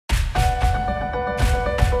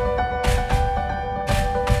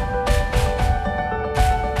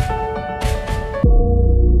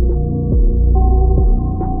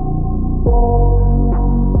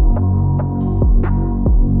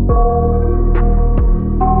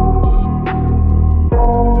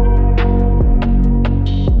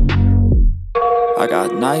I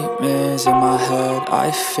got nightmares in my head,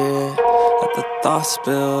 I fear that the thoughts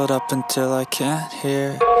build up until I can't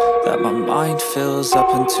hear, that my mind fills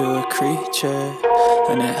up into a creature,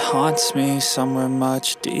 and it haunts me somewhere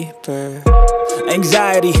much deeper.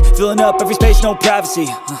 Anxiety, filling up every space, no privacy.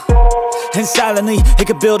 And silently, it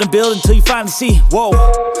could build and build until you finally see, whoa,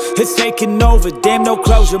 it's taking over, damn no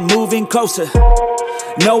closure, moving closer.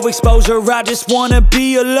 No exposure, I just wanna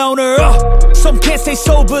be a loner. Some can't stay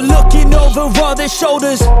sober, looking over all their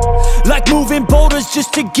shoulders, like moving boulders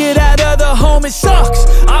just to get out of the home. It sucks,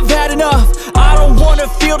 I've had enough, I don't wanna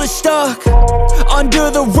feel the stuck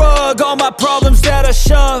under the rug, all my problems that I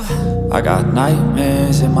shove. I got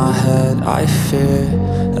nightmares in my head, I fear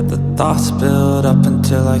that the thoughts build up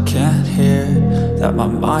until I can't hear, that my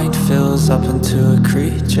mind fills up into a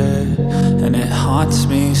creature, and it haunts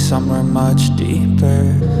me somewhere much deeper.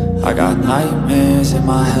 I got nightmares in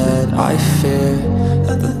my head, I fear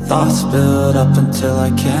that the thoughts build up until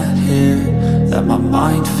I can't hear, that my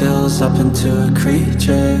mind fills up into a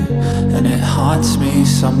creature, and it haunts me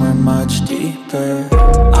somewhere much deeper.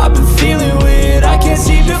 I've been feeling weird, I can't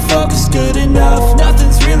seem to focus good enough.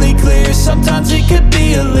 Nothing's really clear, sometimes it could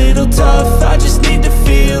be a little tough. I just need to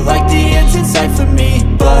feel like the end's in sight for me,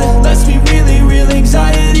 but let's be really real,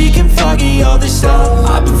 anxiety can foggy all this stuff.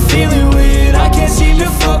 I've been feeling weird, I can't seem to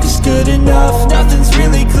focus good enough. Nothing's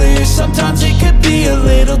really clear, sometimes it could be a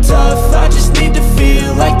little tough. I just need to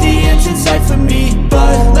feel like the end's in sight for me,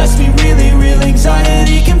 but let's be really real,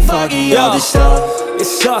 anxiety can foggy all this stuff. It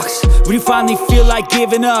sucks when you finally feel like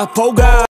giving up, oh God.